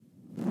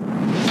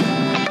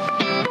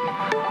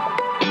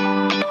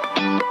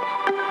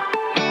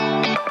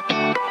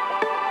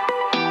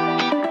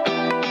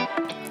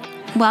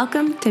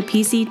Welcome to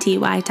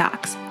PCTY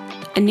Talks,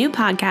 a new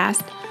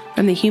podcast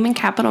from the human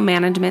capital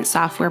management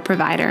software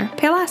provider,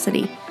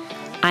 Paylocity.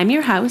 I'm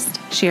your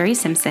host, Sherry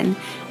Simpson,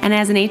 and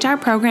as an HR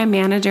program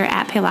manager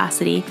at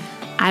Paylocity,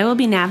 I will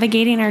be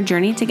navigating our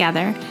journey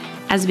together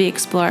as we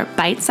explore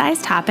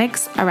bite-sized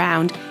topics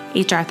around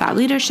HR thought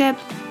leadership,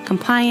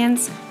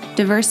 compliance,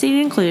 diversity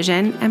and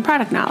inclusion, and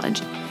product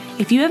knowledge.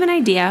 If you have an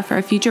idea for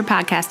a future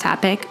podcast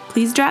topic,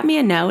 please drop me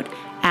a note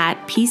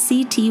at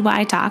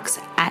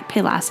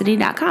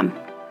pctytalks@paylocity.com.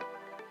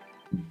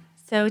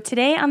 So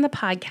today on the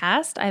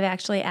podcast, I've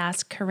actually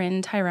asked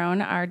Corinne Tyrone,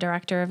 our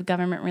Director of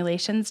Government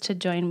Relations, to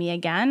join me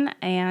again.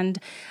 And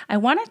I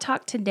want to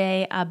talk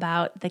today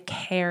about the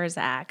CARES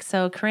Act.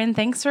 So Corinne,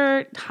 thanks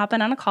for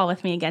hopping on a call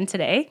with me again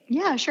today.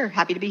 Yeah, sure.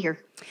 Happy to be here.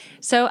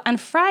 So on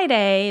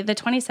Friday, the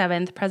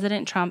 27th,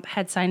 President Trump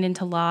had signed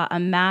into law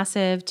a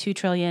massive $2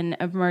 trillion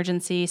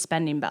emergency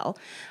spending bill.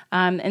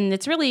 And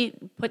it's really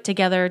put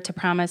together to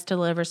promise to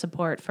deliver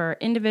support for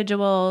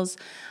individuals,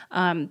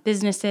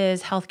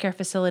 businesses, healthcare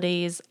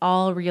facilities,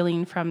 all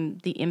reeling from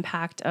the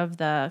impact of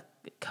the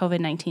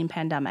COVID-19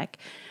 pandemic.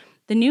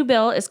 The new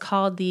bill is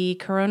called the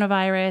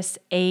Coronavirus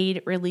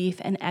Aid, Relief,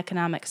 and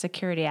Economic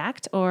Security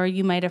Act, or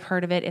you might have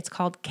heard of it. It's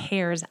called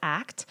CARES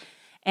Act.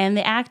 And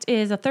the act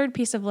is a third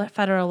piece of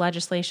federal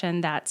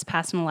legislation that's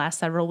passed in the last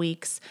several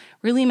weeks,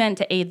 really meant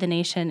to aid the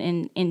nation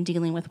in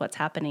dealing with what's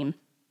happening.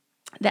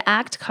 The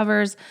act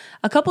covers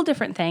a couple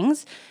different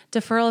things: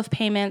 deferral of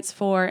payments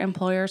for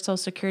employer Social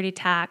Security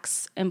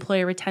tax,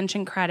 employee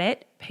retention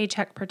credit,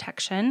 paycheck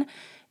protection,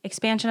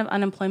 expansion of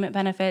unemployment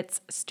benefits,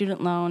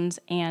 student loans,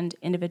 and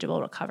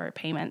individual recovery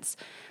payments.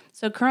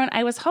 So, Corinne,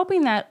 I was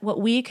hoping that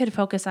what we could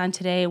focus on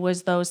today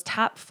was those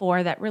top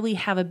four that really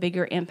have a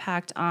bigger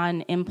impact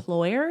on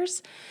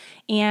employers.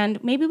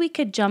 And maybe we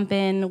could jump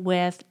in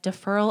with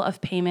deferral of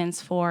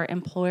payments for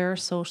employer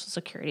Social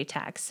Security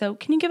tax. So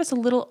can you give us a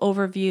little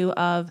overview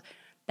of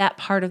that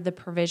part of the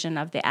provision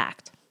of the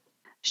act?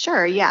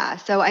 Sure. Yeah.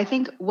 So I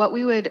think what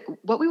we would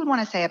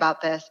want to say about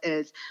this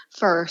is,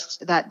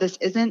 first, that this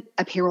isn't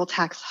a payroll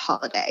tax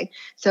holiday.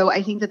 So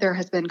I think that there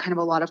has been kind of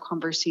a lot of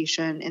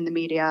conversation in the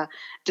media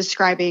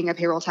describing a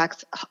payroll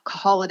tax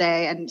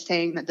holiday and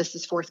saying that this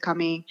is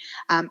forthcoming.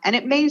 And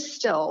it may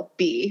still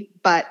be,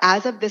 but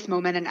as of this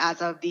moment and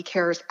as of the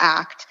CARES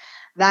Act,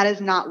 that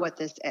is not what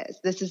this is.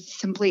 This is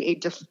simply a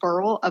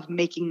deferral of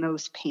making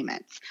those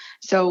payments.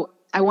 So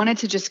I wanted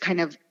to just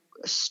kind of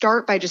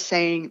start by just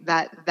saying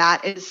that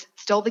that is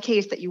still the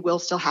case, that you will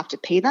still have to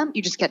pay them.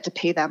 You just get to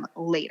pay them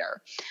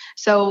later.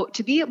 So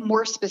to be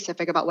more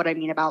specific about what I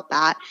mean about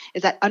that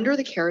is that under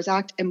the CARES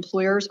Act,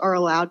 employers are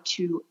allowed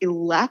to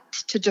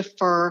elect to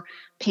defer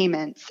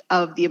payments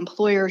of the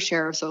employer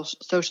share of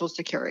Social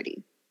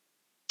Security.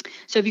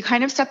 So if you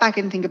kind of step back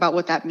and think about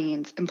what that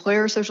means,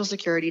 employer Social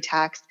Security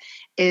tax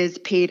is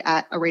paid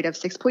at a rate of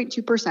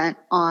 6.2%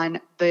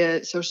 on the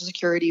Social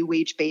Security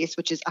wage base,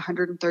 which is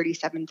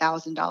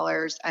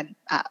 $137,000 and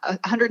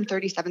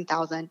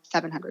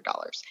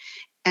 $137,700.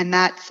 And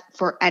that's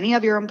for any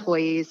of your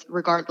employees,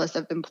 regardless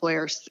of the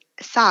employer's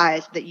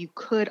size, that you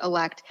could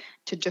elect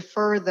to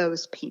defer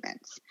those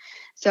payments.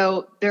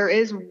 So there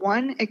is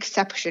one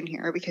exception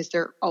here, because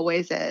there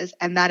always is,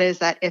 and that is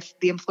that if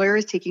the employer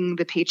is taking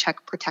the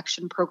Paycheck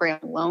Protection Program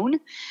loan,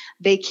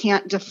 they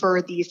can't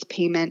defer these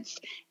payments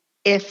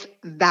if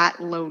that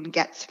loan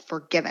gets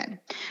forgiven.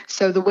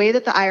 So the way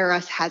that the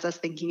IRS has us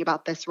thinking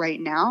about this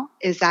right now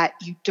is that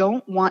you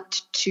don't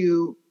want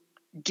to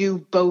do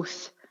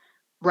both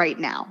right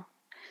now.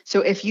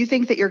 So if you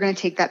think that you're going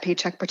to take that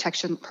Paycheck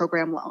Protection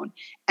Program loan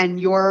and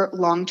your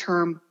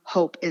long-term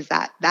hope is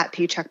that that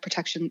Paycheck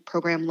Protection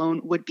Program loan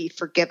would be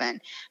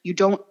forgiven, you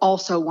don't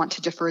also want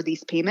to defer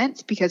these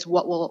payments, because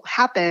what will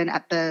happen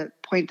at the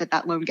point that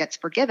that loan gets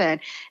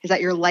forgiven is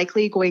that you're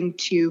likely going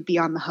to be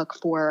on the hook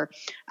for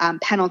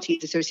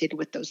penalties associated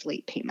with those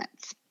late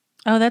payments.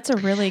 Oh, that's a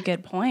really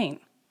good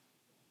point.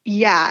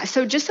 Yeah.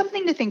 So just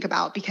something to think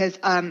about, because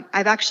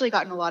I've actually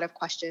gotten a lot of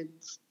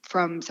questions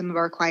from some of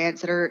our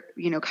clients that are,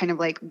 kind of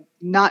like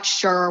not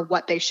sure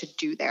what they should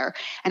do there.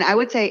 And I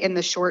would say in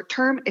the short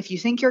term, if you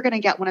think you're going to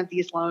get one of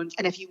these loans,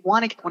 and if you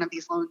want to get one of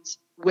these loans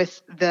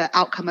with the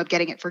outcome of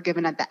getting it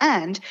forgiven at the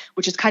end,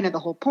 which is kind of the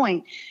whole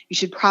point, you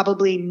should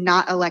probably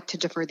not elect to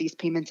defer these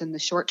payments in the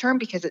short term,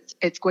 because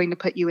it's going to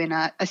put you in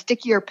a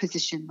stickier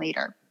position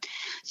later.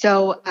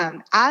 So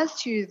as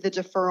to the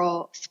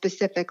deferral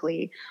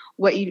specifically,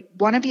 what you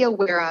want to be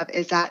aware of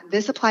is that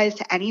this applies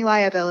to any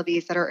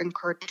liabilities that are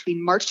incurred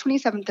between March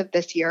 27th of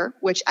this year,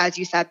 which, as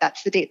you said,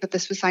 that's the date that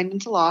this was signed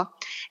into law,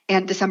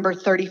 and December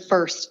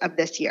 31st of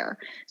this year.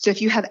 So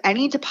if you have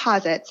any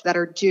deposits that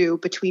are due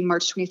between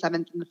March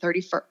 27th and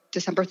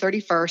December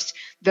 31st,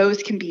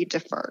 those can be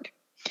deferred.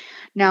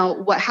 Now,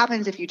 what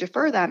happens if you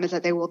defer them is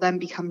that they will then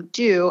become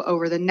due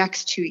over the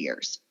next 2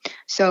 years.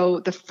 So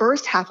the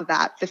first half of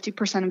that,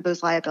 50% of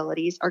those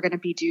liabilities, are going to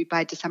be due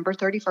by December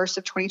 31st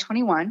of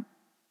 2021,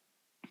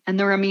 and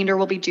the remainder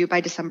will be due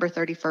by December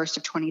 31st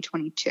of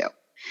 2022.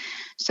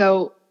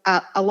 So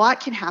a lot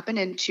can happen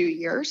in 2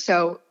 years.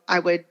 So I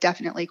would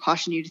definitely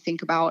caution you to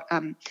think about,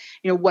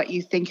 what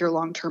you think your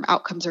long-term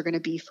outcomes are going to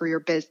be for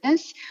your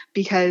business,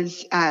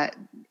 because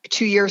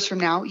 2 years from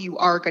now, you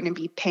are going to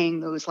be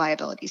paying those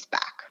liabilities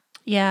back.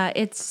 Yeah,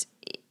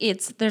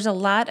 there's a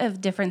lot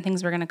of different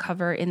things we're going to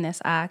cover in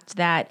this act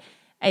that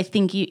I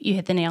think you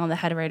hit the nail on the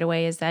head right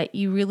away, is that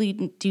you really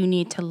do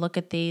need to look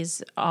at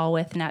these all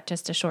with not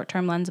just a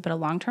short-term lens, but a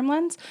long-term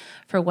lens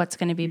for what's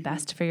going to be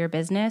best for your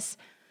business.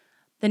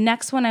 The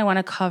next one I want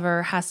to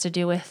cover has to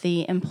do with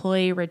the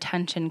employee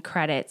retention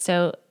credit.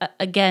 So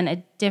again, a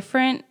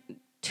different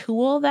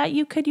tool that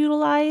you could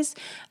utilize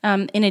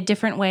in a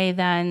different way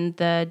than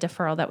the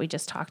deferral that we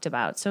just talked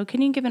about. So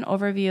can you give an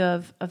overview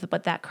of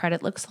what that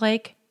credit looks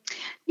like?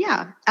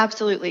 Yeah,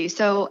 absolutely.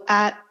 So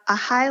at a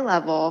high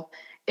level,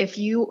 if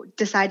you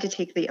decide to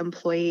take the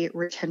employee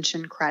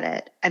retention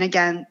credit, and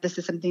again, this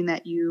is something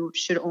that you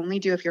should only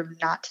do if you're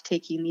not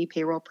taking the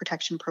payroll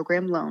protection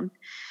program loan,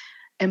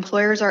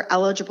 employers are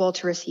eligible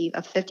to receive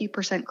a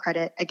 50%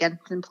 credit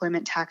against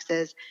employment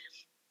taxes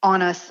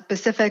on a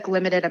specific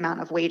limited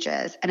amount of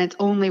wages, and it's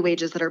only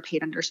wages that are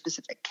paid under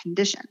specific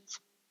conditions.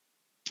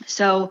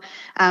 So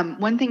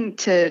one thing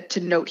to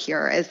note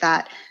here is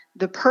that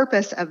the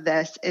purpose of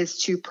this is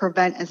to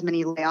prevent as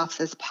many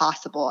layoffs as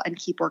possible and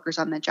keep workers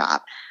on the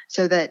job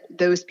so that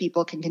those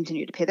people can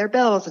continue to pay their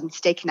bills and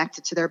stay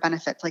connected to their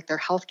benefits like their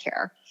health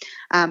care.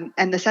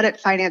 And the Senate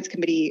Finance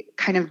Committee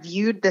kind of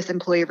viewed this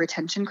employee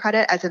retention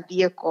credit as a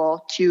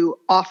vehicle to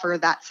offer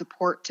that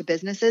support to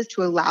businesses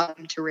to allow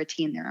them to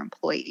retain their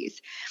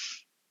employees.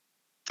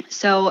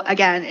 So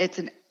again,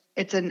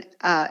 it's an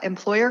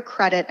employer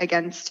credit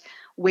against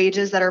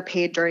wages that are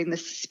paid during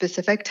this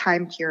specific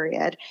time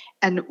period,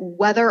 and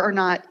whether or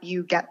not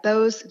you get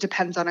those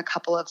depends on a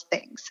couple of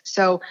things.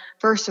 So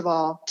first of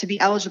all, to be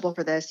eligible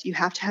for this, you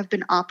have to have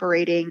been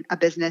operating a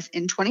business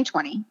in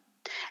 2020,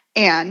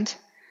 and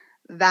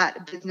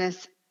that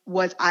business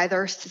was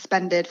either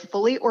suspended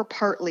fully or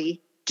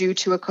partly due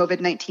to a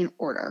COVID-19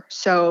 order.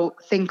 So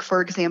think,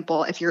 for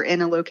example, if you're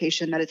in a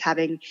location that is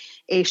having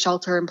a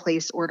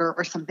shelter-in-place order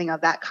or something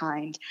of that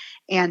kind,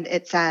 and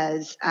it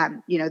says,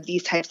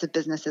 these types of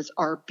businesses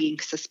are being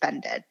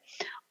suspended.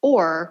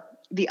 Or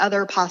the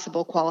other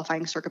possible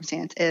qualifying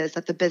circumstance is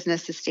that the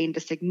business sustained a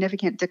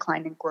significant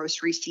decline in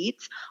gross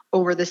receipts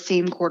over the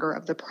same quarter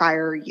of the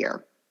prior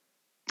year.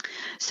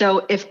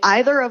 So if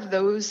either of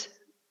those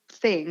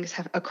things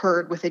have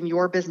occurred within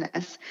your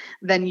business,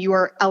 then you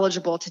are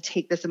eligible to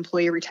take this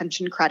employee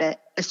retention credit,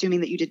 assuming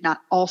that you did not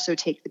also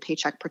take the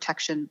Paycheck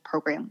Protection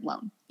Program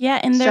loan.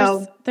 Yeah, and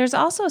there's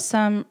also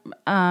some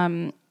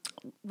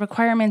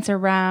requirements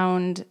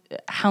around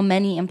how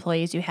many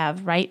employees you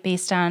have, right?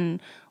 Based on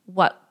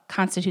what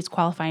constitutes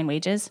qualifying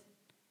wages.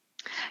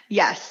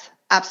 Yes,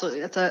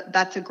 absolutely.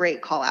 That's a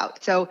great call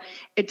out. So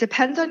it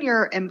depends on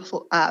your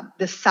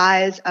the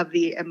size of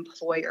the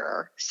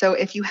employer. So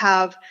if you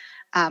have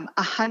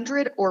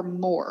 100 or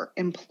more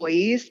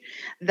employees,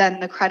 then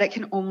the credit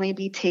can only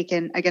be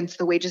taken against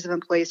the wages of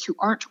employees who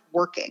aren't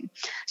working.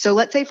 So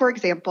let's say, for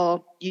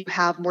example, you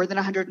have more than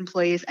 100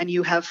 employees and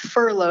you have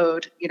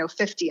furloughed,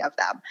 50 of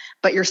them,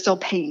 but you're still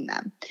paying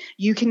them.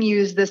 You can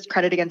use this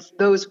credit against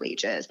those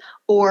wages.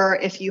 Or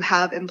if you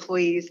have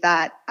employees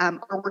that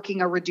are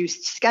working a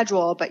reduced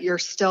schedule, but you're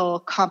still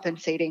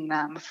compensating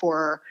them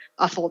for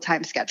a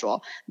full-time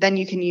schedule, then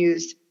you can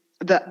use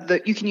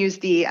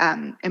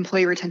the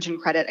employee retention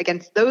credit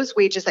against those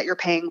wages that you're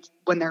paying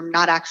when they're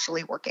not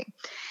actually working.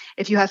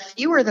 If you have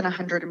fewer than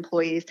 100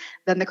 employees,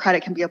 then the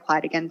credit can be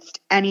applied against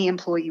any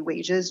employee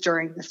wages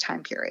during this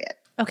time period.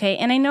 Okay,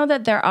 and I know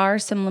that there are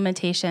some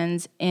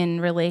limitations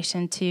in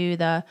relation to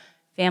the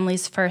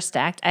Families First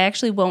Act. I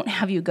actually won't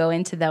have you go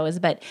into those,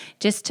 but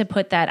just to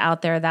put that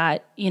out there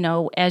that,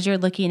 as you're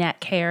looking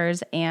at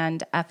CARES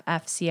and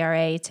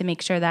FFCRA, to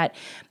make sure that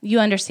you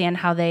understand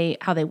how they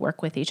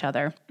work with each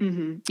other.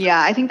 Mm-hmm.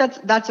 Yeah, I think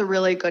that's a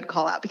really good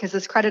call out, because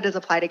this credit is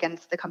applied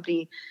against the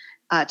company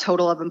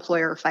total of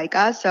employer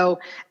FICA. So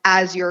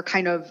as you're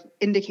kind of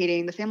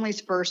indicating, the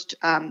Families First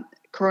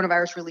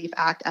Coronavirus Relief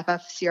Act,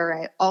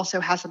 FFCRA, also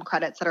has some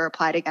credits that are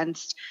applied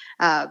against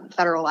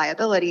federal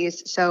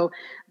liabilities. So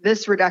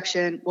this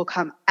reduction will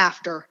come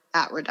after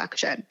that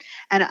reduction.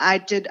 And I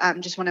did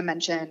just want to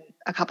mention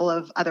a couple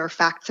of other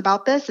facts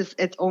about this.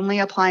 It's only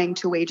applying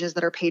to wages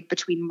that are paid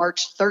between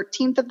March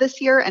 13th of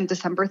this year and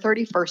December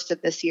 31st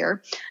of this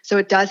year. So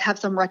it does have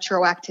some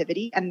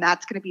retroactivity, and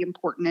that's going to be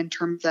important in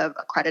terms of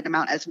a credit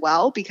amount as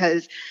well,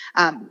 because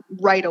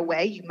right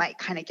away you might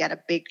kind of get a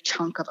big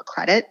chunk of a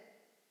credit.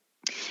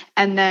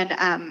 And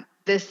then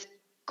this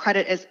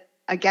credit is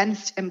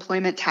against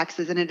employment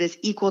taxes, and it is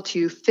equal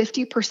to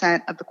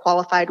 50% of the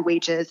qualified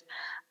wages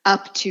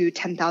up to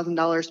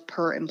 $10,000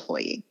 per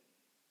employee.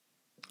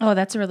 Oh,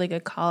 that's a really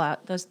good call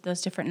out.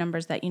 Those different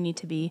numbers that you need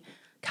to be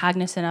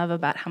cognizant of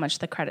about how much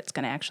the credit's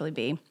going to actually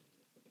be.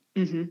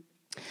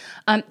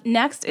 Mm-hmm.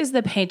 Next is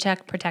the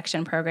Paycheck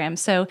Protection Program.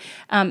 So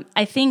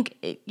I think,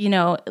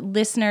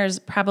 listeners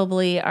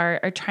probably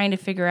are trying to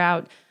figure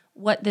out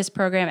what this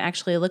program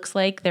actually looks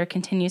like. There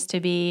continues to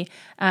be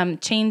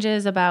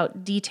changes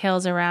about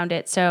details around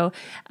it. So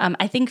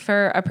I think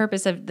for a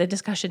purpose of the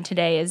discussion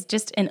today is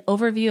just an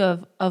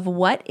overview of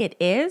what it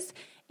is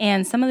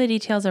and some of the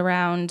details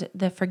around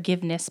the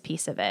forgiveness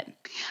piece of it.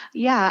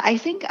 Yeah, I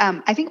think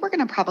we're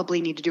going to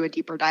probably need to do a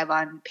deeper dive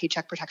on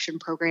Paycheck Protection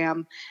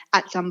Program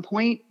at some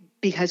point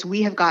because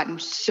we have gotten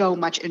so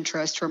much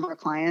interest from our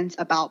clients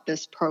about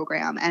this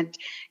program. And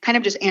kind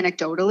of just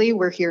anecdotally,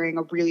 we're hearing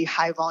a really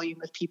high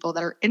volume of people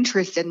that are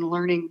interested in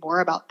learning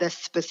more about this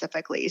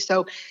specifically.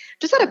 So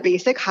just at a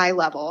basic high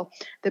level,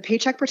 the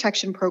Paycheck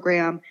Protection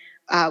Program,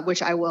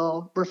 which I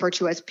will refer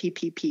to as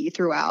PPP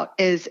throughout,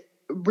 is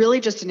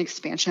really just an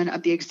expansion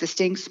of the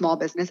existing Small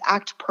Business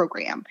Act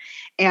program.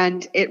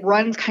 And it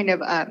runs kind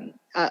of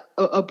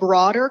a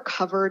broader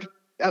covered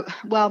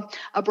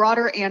a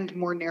broader and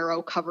more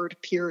narrow covered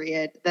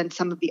period than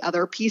some of the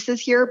other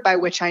pieces here, by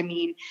which I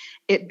mean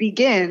it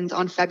begins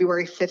on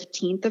February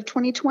 15th of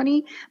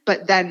 2020,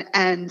 but then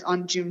ends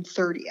on June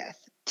 30th.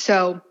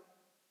 So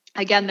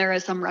again, there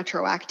is some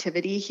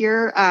retroactivity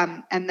here,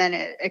 and then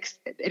it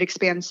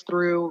expands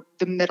through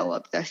the middle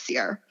of this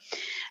year.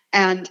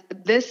 And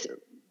this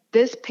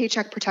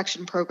Paycheck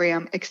Protection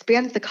Program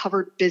expands the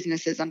covered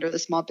businesses under the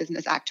Small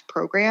Business Act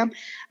program,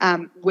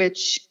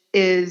 which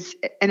is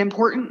an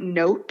important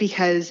note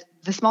because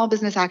the Small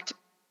Business Act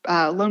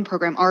loan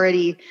program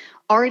already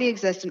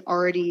exists and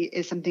already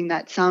is something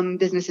that some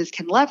businesses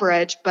can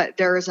leverage, but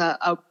there is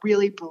a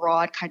really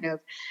broad kind of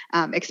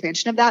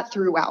expansion of that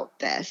throughout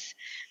this.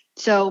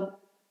 So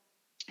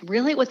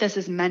really what this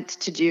is meant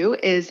to do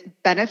is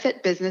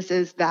benefit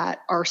businesses that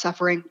are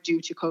suffering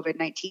due to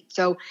COVID-19.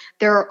 So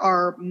there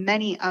are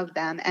many of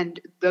them, and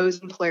those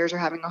employers are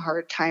having a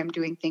hard time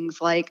doing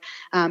things like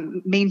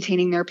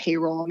maintaining their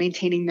payroll,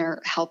 maintaining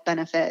their health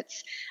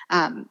benefits,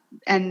 and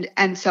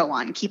so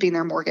on, keeping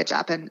their mortgage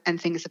up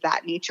and things of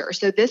that nature.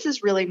 So this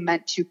is really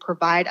meant to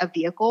provide a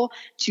vehicle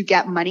to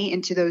get money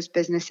into those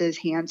businesses'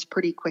 hands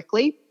pretty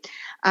quickly.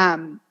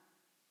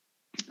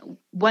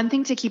 One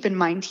thing to keep in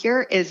mind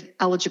here is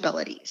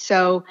eligibility.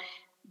 So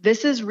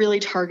this is really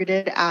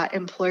targeted at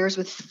employers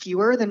with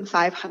fewer than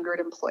 500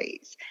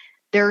 employees.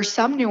 There are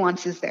some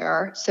nuances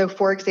there. So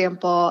for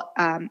example,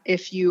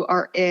 if you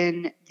are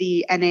in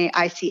the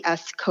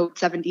NAICS Code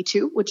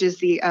 72, which is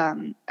the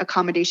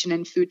accommodation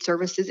and food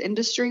services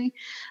industry,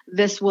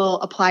 this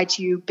will apply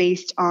to you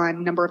based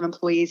on number of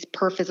employees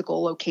per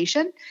physical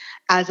location,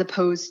 as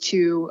opposed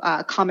to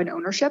common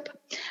ownership.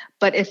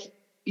 But if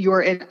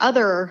you're in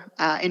other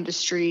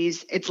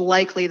industries, it's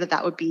likely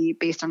that would be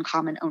based on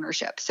common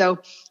ownership. So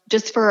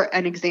just for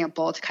an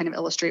example, to kind of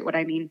illustrate what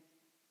I mean,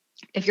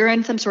 if you're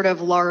in some sort of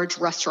large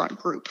restaurant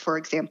group, for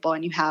example,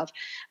 and you have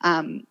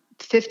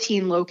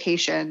 15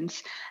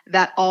 locations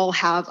that all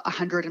have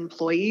 100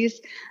 employees,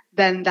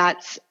 then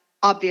that's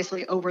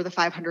obviously over the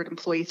 500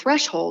 employee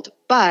threshold,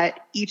 but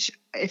if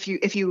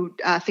you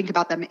think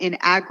about them in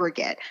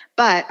aggregate,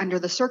 but under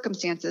the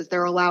circumstances,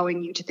 they're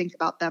allowing you to think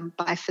about them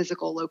by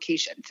physical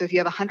location. So if you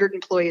have 100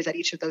 employees at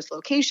each of those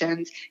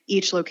locations,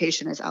 each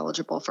location is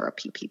eligible for a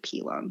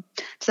PPP loan.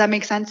 Does that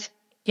make sense?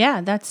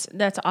 Yeah, that's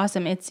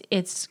awesome.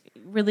 It's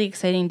really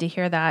exciting to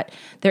hear that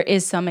there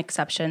is some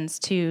exceptions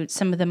to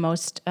some of the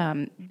most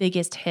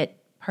biggest hit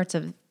parts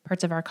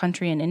of our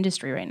country and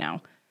industry right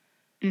now.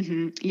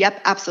 Mm-hmm.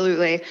 Yep,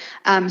 absolutely.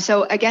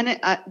 So again,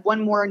 one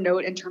more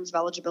note in terms of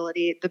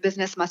eligibility, the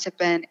business must have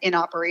been in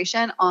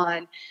operation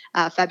on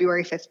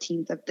February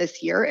 15th of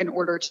this year in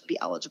order to be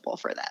eligible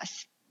for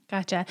this.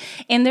 Gotcha.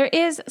 And there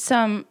is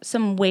some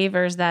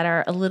waivers that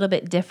are a little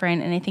bit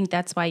different, and I think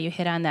that's why you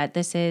hit on that.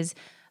 This is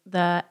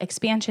the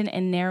expansion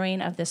and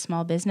narrowing of the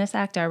Small Business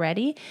Act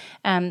already.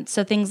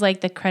 So things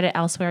like the credit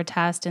elsewhere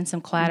test and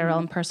some collateral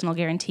and personal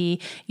guarantee,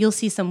 you'll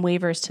see some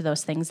waivers to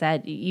those things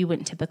that you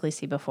wouldn't typically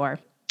see before.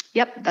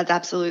 Yep, that's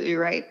absolutely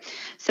right.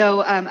 So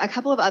a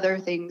couple of other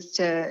things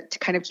to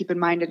kind of keep in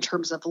mind in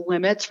terms of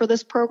limits for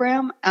this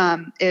program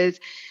is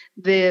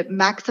the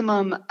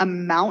maximum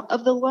amount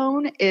of the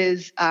loan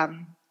is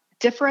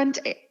different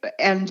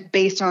and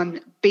based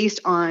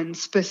on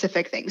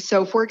specific things.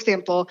 So for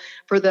example,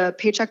 for the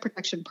Paycheck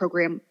Protection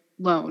Program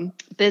loan,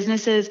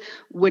 businesses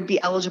would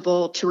be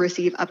eligible to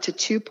receive up to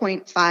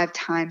 2.5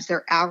 times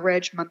their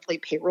average monthly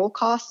payroll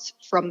costs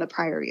from the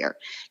prior year.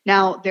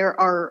 Now, there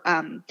are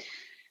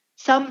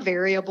some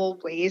variable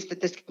ways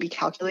that this can be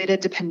calculated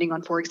depending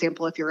on, for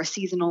example, if you're a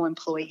seasonal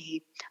employer,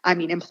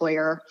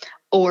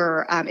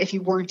 or if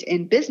you weren't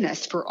in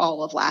business for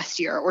all of last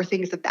year or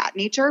things of that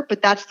nature,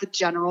 but that's the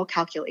general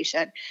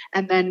calculation.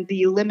 And then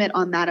the limit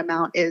on that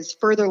amount is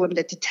further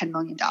limited to $10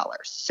 million.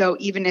 So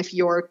even if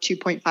your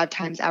 2.5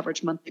 times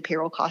average monthly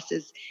payroll cost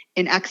is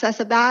in excess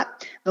of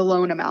that, the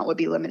loan amount would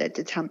be limited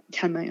to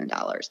 $10 million.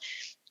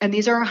 And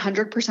these are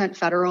 100%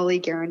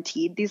 federally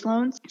guaranteed, these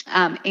loans.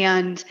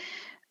 And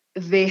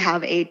they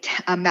have a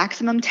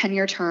maximum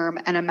 10-year term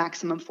and a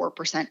maximum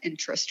 4%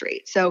 interest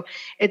rate. So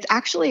it's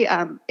actually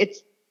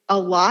it's a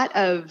lot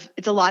of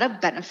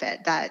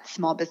benefit that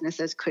small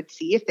businesses could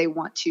see if they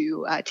want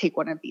to take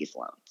one of these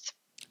loans.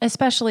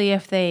 especially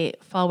if they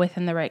fall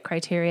within the right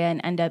criteria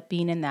and end up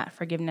being in that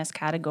forgiveness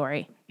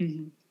category.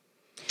 Mm-hmm.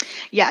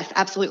 Yes,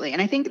 absolutely.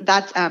 And I think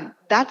that's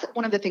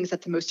one of the things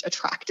that's the most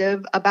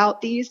attractive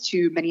about these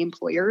to many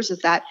employers is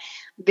that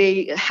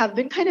they have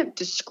been kind of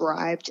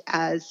described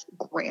as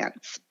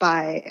grants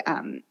by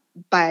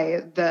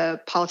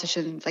the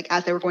politicians, like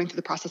as they were going through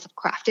the process of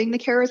crafting the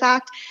CARES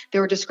Act, they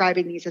were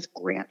describing these as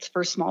grants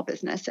for small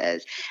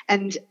businesses.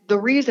 And the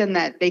reason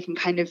that they can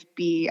kind of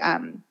be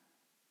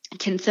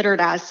considered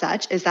as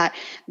such is that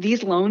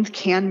these loans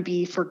can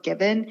be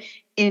forgiven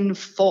in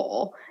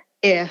full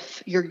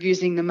if you're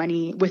using the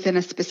money within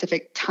a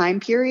specific time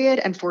period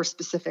and for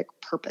specific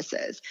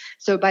purposes.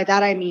 So by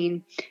that, I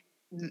mean,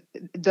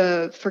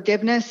 the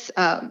forgiveness,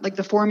 like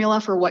the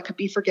formula for what could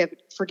be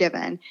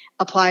forgiven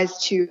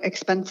applies to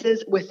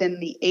expenses within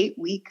the 8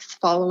 weeks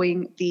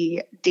following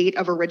the date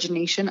of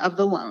origination of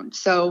the loan.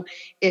 So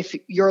if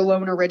your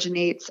loan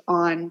originates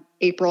on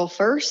April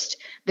 1st,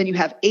 then you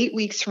have 8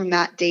 weeks from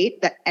that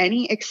date that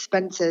any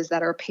expenses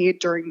that are paid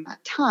during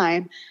that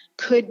time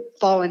could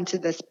fall into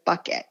this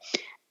bucket.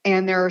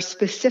 And there are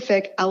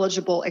specific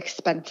eligible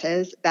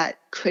expenses that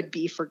could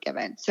be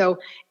forgiven. So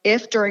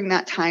if during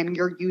that time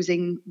you're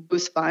using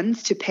those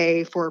funds to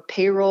pay for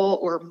payroll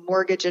or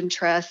mortgage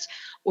interest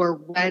or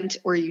rent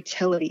or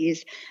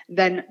utilities,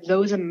 then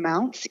those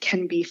amounts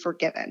can be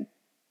forgiven.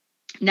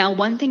 Now,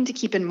 one thing to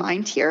keep in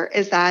mind here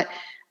is that,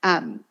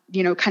 kind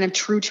of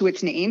true to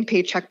its name,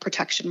 Paycheck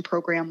Protection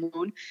Program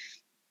loan,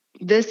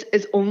 this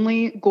is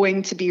only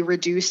going to be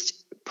reduced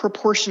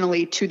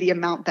proportionally to the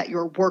amount that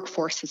your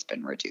workforce has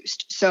been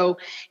reduced. So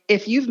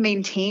if you've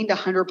maintained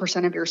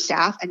 100% of your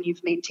staff and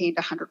you've maintained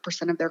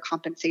 100% of their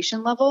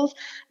compensation levels,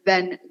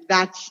 then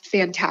that's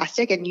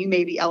fantastic. And you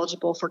may be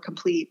eligible for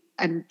complete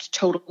and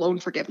total loan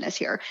forgiveness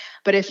here.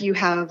 But if you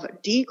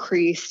have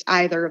decreased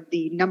either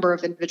the number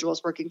of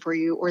individuals working for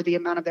you or the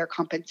amount of their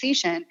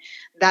compensation,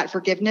 that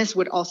forgiveness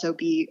would also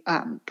be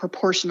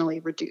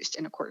proportionally reduced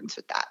in accordance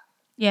with that.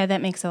 Yeah,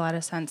 that makes a lot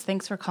of sense.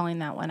 Thanks for calling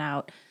that one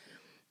out.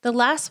 The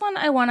last one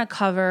I want to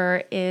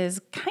cover is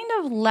kind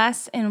of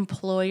less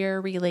employer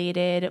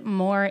related,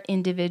 more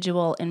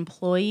individual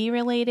employee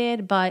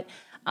related, but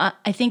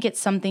I think it's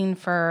something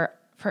for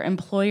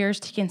employers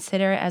to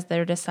consider as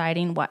they're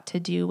deciding what to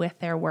do with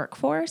their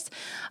workforce.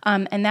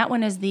 And that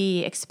one is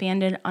the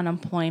expanded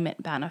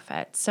unemployment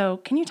benefit. So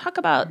can you talk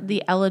about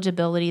the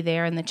eligibility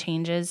there and the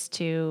changes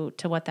to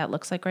what that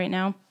looks like right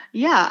now?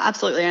 Yeah,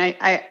 absolutely. And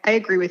I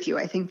agree with you.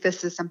 I think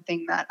this is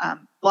something that a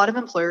lot of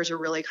employers are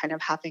really kind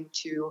of having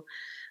to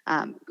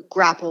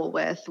grapple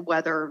with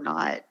whether or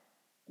not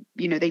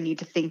they need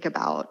to think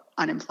about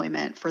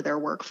unemployment for their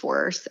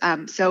workforce.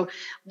 So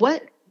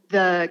what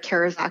the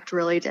CARES Act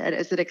really did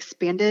is it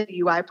expanded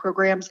UI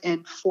programs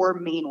in 4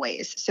 main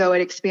ways. So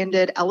it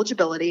expanded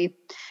eligibility,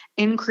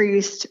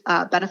 increased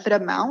benefit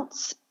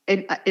amounts.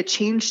 It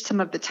changed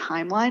some of the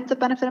timelines of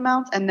benefit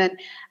amounts. And then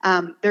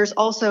I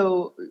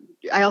also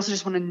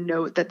just want to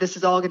note that this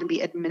is all going to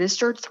be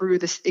administered through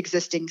this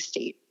existing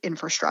state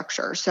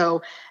infrastructure.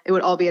 So it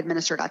would all be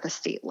administered at the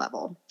state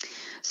level.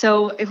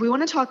 So if we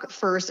want to talk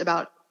first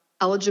about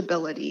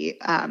eligibility,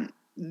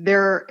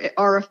 there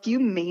are a few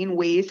main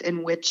ways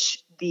in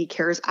which the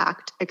CARES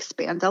Act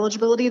expands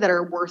eligibility that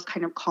are worth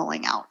kind of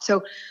calling out.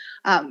 So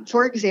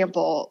for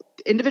example,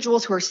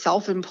 individuals who are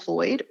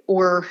self-employed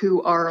or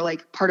who are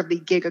like part of the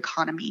gig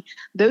economy,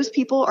 those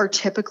people are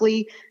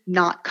typically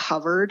not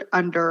covered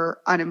under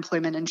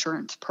unemployment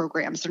insurance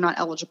programs. They're not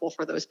eligible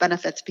for those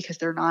benefits because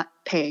they're not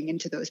paying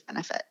into those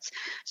benefits.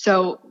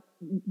 So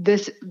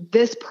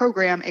this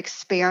program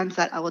expands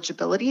that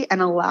eligibility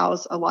and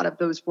allows a lot of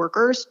those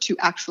workers to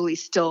actually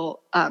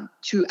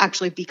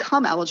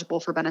become eligible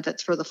for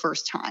benefits for the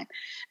first time.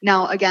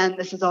 Now, again,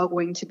 this is all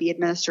going to be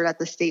administered at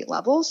the state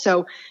level,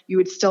 so you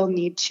would still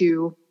need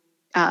to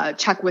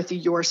check with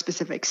your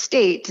specific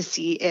state to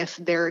see if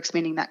they're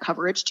expanding that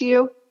coverage to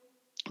you.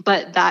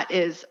 But that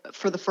is,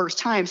 for the first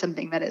time,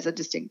 something that is a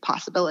distinct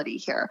possibility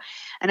here.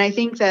 And I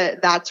think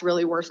that that's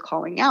really worth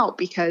calling out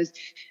because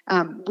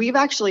we've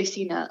actually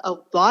seen a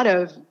lot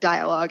of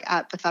dialogue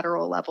at the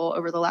federal level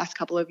over the last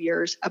couple of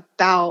years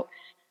about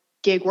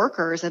gig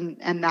workers and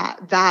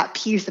that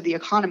piece of the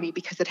economy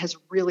because it has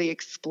really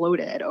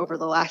exploded over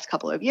the last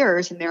couple of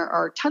years. And there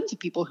are tons of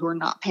people who are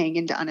not paying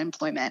into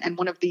unemployment. And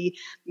one of the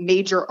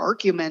major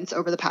arguments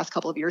over the past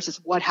couple of years is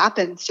what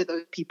happens to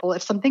those people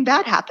if something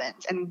bad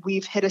happens. And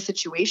we've hit a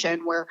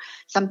situation where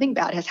something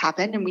bad has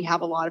happened and we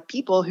have a lot of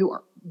people who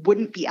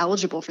wouldn't be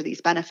eligible for these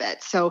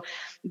benefits. So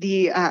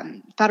the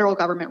federal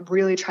government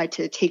really tried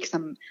to take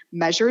some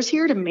measures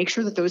here to make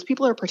sure that those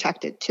people are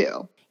protected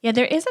too. Yeah,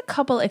 there is a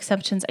couple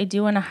exceptions I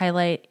do want to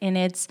highlight, and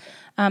it's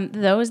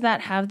those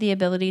that have the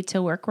ability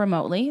to work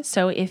remotely.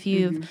 So if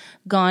you've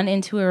gone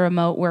into a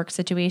remote work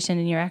situation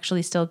and you're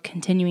actually still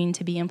continuing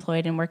to be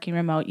employed and working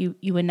remote,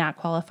 you would not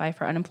qualify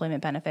for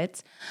unemployment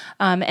benefits.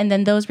 And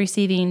then those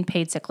receiving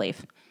paid sick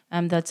leave.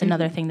 That's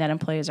another thing that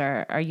employers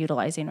are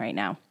utilizing right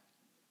now.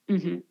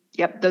 Mm-hmm.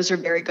 Yep, those are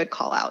very good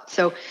call outs.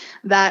 So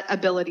that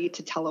ability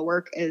to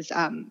telework is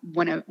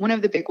one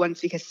of the big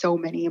ones because so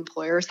many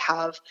employers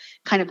have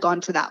kind of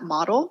gone to that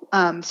model.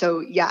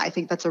 So yeah, I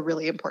think that's a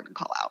really important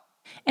call out.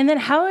 And then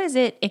how is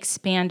it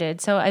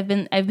expanded? So I've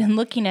been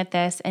looking at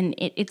this, and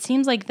it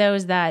seems like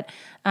those that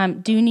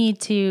do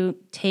need to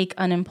take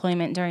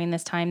unemployment during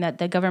this time, that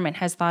the government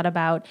has thought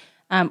about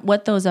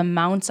what those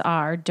amounts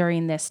are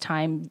during this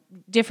time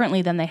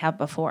differently than they have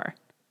before.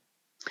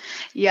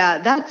 Yeah,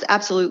 that's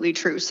absolutely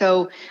true.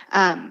 So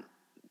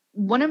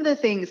one of the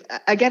things,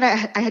 again,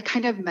 I had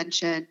kind of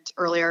mentioned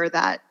earlier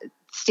that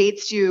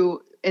states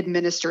do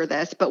administer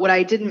this, but what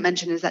I didn't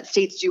mention is that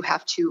states do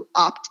have to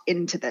opt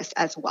into this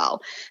as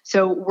well.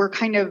 So we're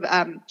kind of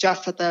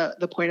just at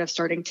the point of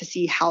starting to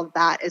see how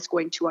that is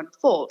going to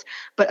unfold.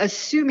 But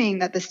assuming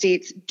that the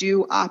states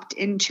do opt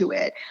into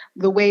it,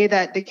 the way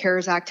that the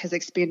CARES Act has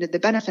expanded the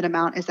benefit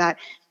amount is that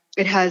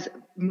it has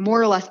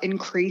more or less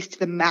increased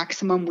the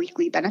maximum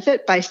weekly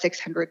benefit by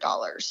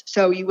 $600.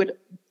 So you would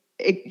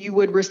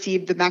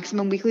receive the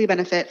maximum weekly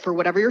benefit for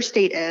whatever your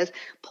state is,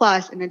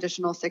 plus an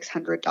additional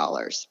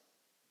 $600.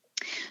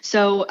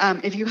 So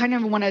if you kind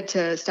of wanted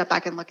to step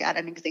back and look at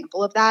an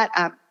example of that,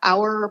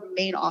 our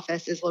main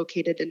office is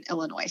located in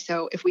Illinois.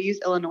 So if we use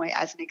Illinois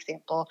as an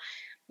example,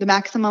 the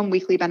maximum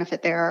weekly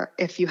benefit there,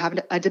 if you have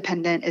a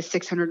dependent, is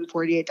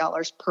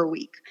 $648 per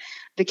week.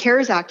 The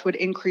CARES Act would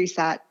increase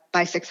that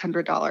by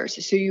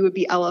 $600. So you would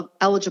be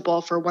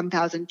eligible for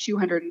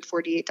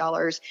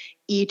 $1,248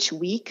 each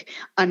week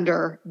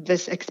under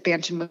this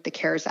expansion with the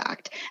CARES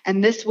Act.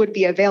 And this would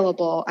be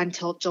available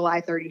until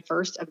July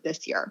 31st of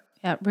this year.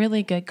 Yeah,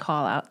 really good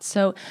call out.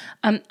 So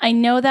I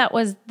know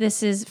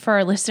this is for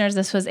our listeners,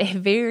 this was a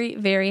very,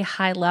 very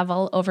high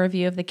level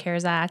overview of the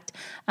CARES Act.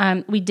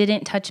 We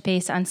didn't touch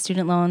base on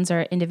student loans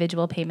or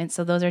individual payments.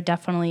 So those are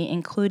definitely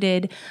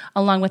included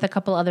along with a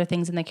couple other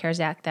things in the CARES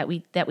Act that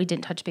we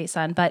didn't touch base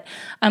on. But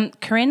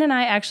Corinne and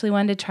I actually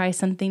wanted to try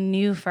something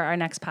new for our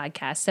next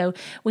podcast. So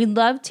we'd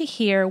love to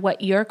hear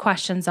what your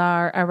questions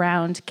are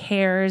around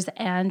CARES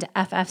and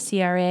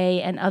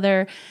FFCRA and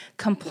other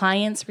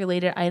compliance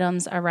related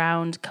items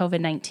around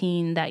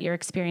COVID-19 that you're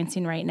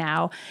experiencing right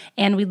now.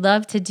 And we'd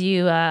love to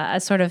do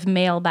a sort of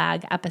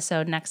mailbag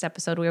episode, next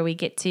episode, where we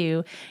get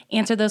to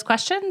answer those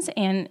questions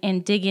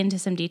and dig into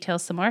some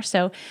details some more.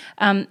 So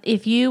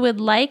if you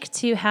would like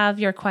to have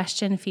your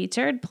question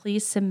featured,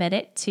 please submit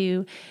it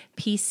to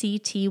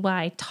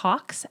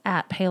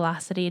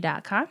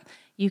pctytalks@paylocity.com.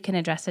 You can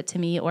address it to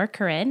me or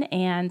Corinne,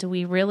 and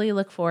we really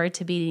look forward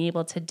to being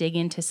able to dig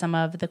into some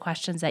of the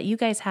questions that you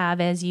guys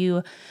have as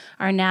you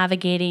are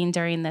navigating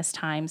during this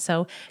time.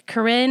 So,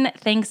 Corinne,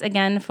 thanks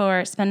again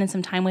for spending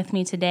some time with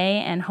me today,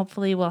 and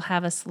hopefully we'll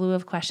have a slew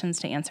of questions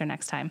to answer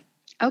next time.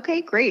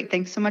 Okay, great.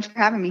 Thanks so much for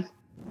having me.